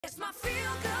It's my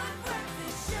feel-good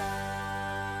breakfast show.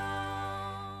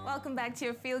 Welcome back to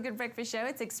your Feel Good Breakfast Show.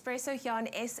 It's Expresso here on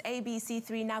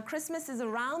SABC3. Now, Christmas is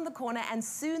around the corner and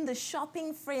soon the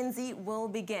shopping frenzy will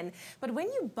begin. But when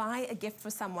you buy a gift for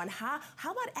someone, how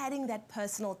about adding that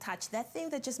personal touch, that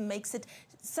thing that just makes it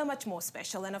so much more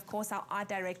special? And of course, our art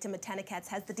director, Matanna Katz,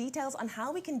 has the details on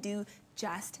how we can do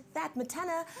just that.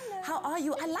 Matanna, how are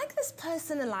you? I like this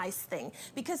personalized thing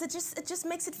because it just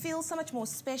makes it feel so much more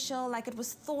special, like it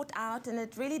was thought out, and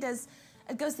it really does.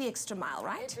 It goes the extra mile,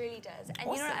 right? It really does. And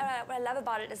Awesome. you know what I love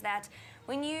about it is that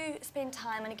when you spend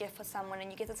time on a gift for someone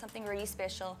and you get them something really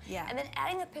special, and then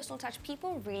adding the personal touch,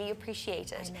 people really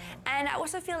appreciate it. I know. And I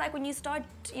also feel like when you start,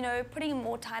 putting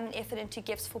more time and effort into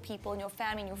gifts for people and your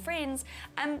family and your friends,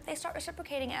 they start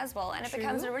reciprocating as well. And it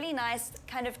becomes a really nice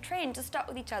kind of trend to start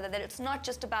with each other, that it's not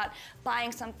just about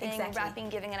buying something, wrapping,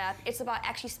 giving it up. It's about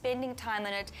actually spending time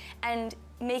on it and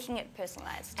making it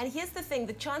personalized. And here's the thing,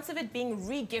 the chance of it being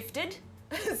re-gifted,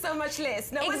 so much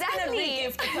less. No one's gonna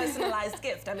re-gift a personalized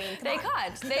gift. I mean, they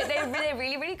can't. They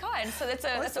really, really can't. So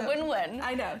that's a win-win.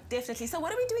 I know, definitely. So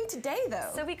what are we doing today,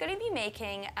 though? So we're going to be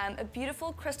making a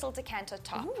beautiful Crystal Decanter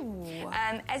top.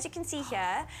 As you can see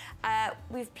here,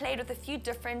 we've played with a few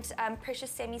different precious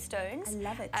semi-stones. I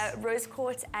love it. Rose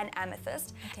quartz and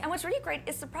amethyst. And what's really great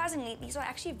is, surprisingly, these are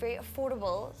actually very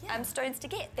affordable stones to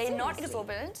get. They're not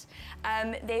exorbitant.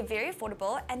 They're very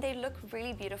affordable, and they look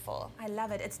really beautiful. I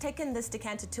love it. It's taken this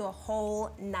decanter to a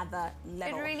whole nother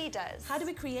level. It really does. How do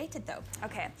we create it, though?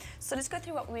 Okay, so let's go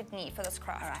through what we'd need for this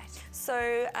craft. All right.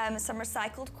 So some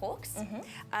recycled corks,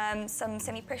 some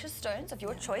semi-precious stones of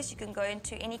your choice. You can go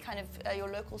into any kind of your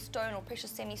local stone or precious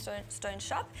semi-stone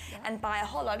shop and buy a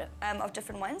whole lot of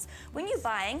different ones. When you're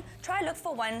buying, try look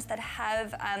for ones that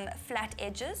have flat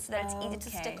edges so that it's easy to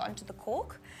stick onto the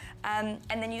cork. And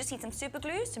then you just need some super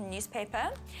glue, some newspaper,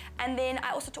 and then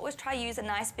I also always try to use a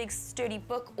nice big sturdy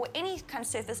book or any kind of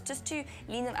surface just to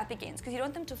lean them up against, because you don't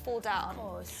want them to fall down. Of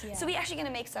course, So we're actually going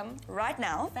to make some right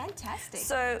now. Fantastic.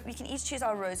 So we can each choose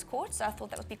our rose quartz. So I thought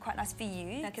that would be quite nice for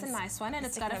you. That's a nice one, and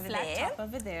it's got a flat top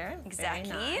over there.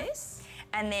 Exactly. Very nice.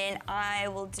 And then I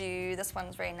will do, this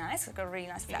one's very nice. It's got a really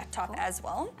nice flat top as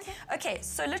well. Okay,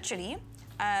 so literally,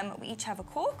 we each have a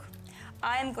cork.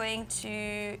 I'm going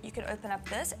to, you can open up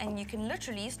this and you can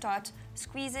literally start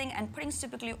squeezing and putting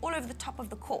super glue all over the top of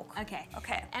the cork. Okay.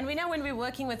 Okay. And we know when we're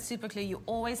working with super glue, you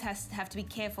always have to be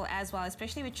careful as well,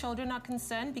 especially with children are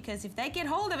concerned, because if they get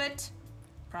hold of it,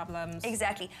 problems.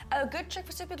 Exactly. A good trick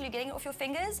for super glue, getting it off your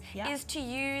fingers, is to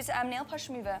use nail polish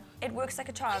remover. It works like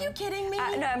a charm. Are you kidding me?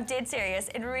 No, I'm dead serious.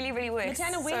 It really, really works.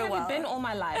 Matanna, where have you been all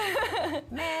my life?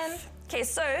 Man. Okay,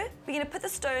 so we're going to put the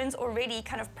stones already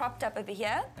kind of propped up over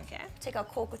here. Okay. Take our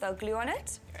cork with our glue on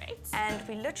it. Great. And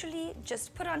we literally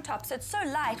just put it on top. So it's so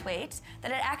lightweight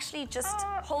that it actually just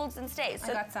holds and stays.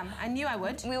 So I got some. I knew I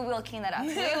would. We will clean that up.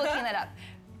 We will clean that up.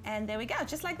 And there we go,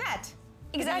 just like that.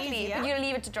 Exactly. You're going to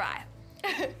leave it to dry.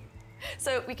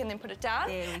 So we can then put it down.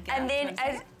 There we go. And then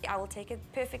I will take it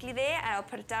perfectly there and I'll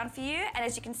put it down for you. And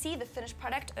as you can see, the finished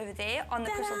product over there on the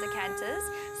crystal decanters.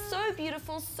 So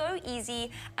beautiful, so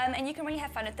easy. And you can really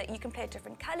have fun with it. You can play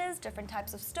different colors, different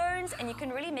types of stones, and you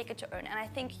can really make it your own. And I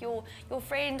think your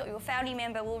friend or your family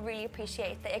member will really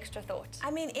appreciate the extra thought. I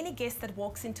mean, any guest that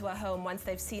walks into a home once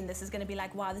they've seen this is going to be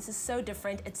like, wow, this is so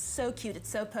different. It's so cute. It's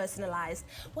so personalized.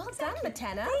 Well done,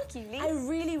 Matanna. Thank you, Lee. I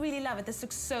really, really love it. This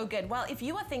looks so good. Well, if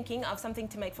you are thinking of something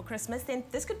to make for Christmas, then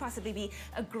this could possibly be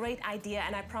a great idea,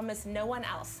 and I promise no one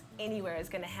else anywhere is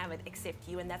going to have it except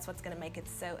you, and that's what's going to make it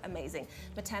so amazing.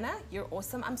 Matanna, you're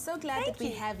awesome. I'm so glad that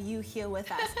we have you here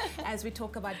with us as we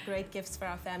talk about great gifts for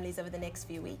our families over the next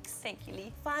few weeks. Thank you,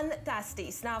 Lee.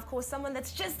 Fantastic. Now, of course, someone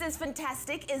that's just as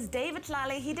fantastic is David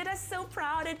Lale. He did us so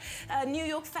proud at New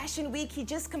York Fashion Week. He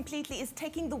just completely is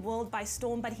taking the world by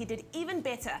storm, but he did even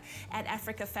better at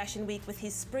Africa Fashion Week with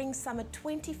his Spring Summer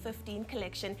 2015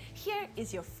 collection. Here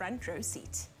is your front row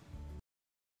seat.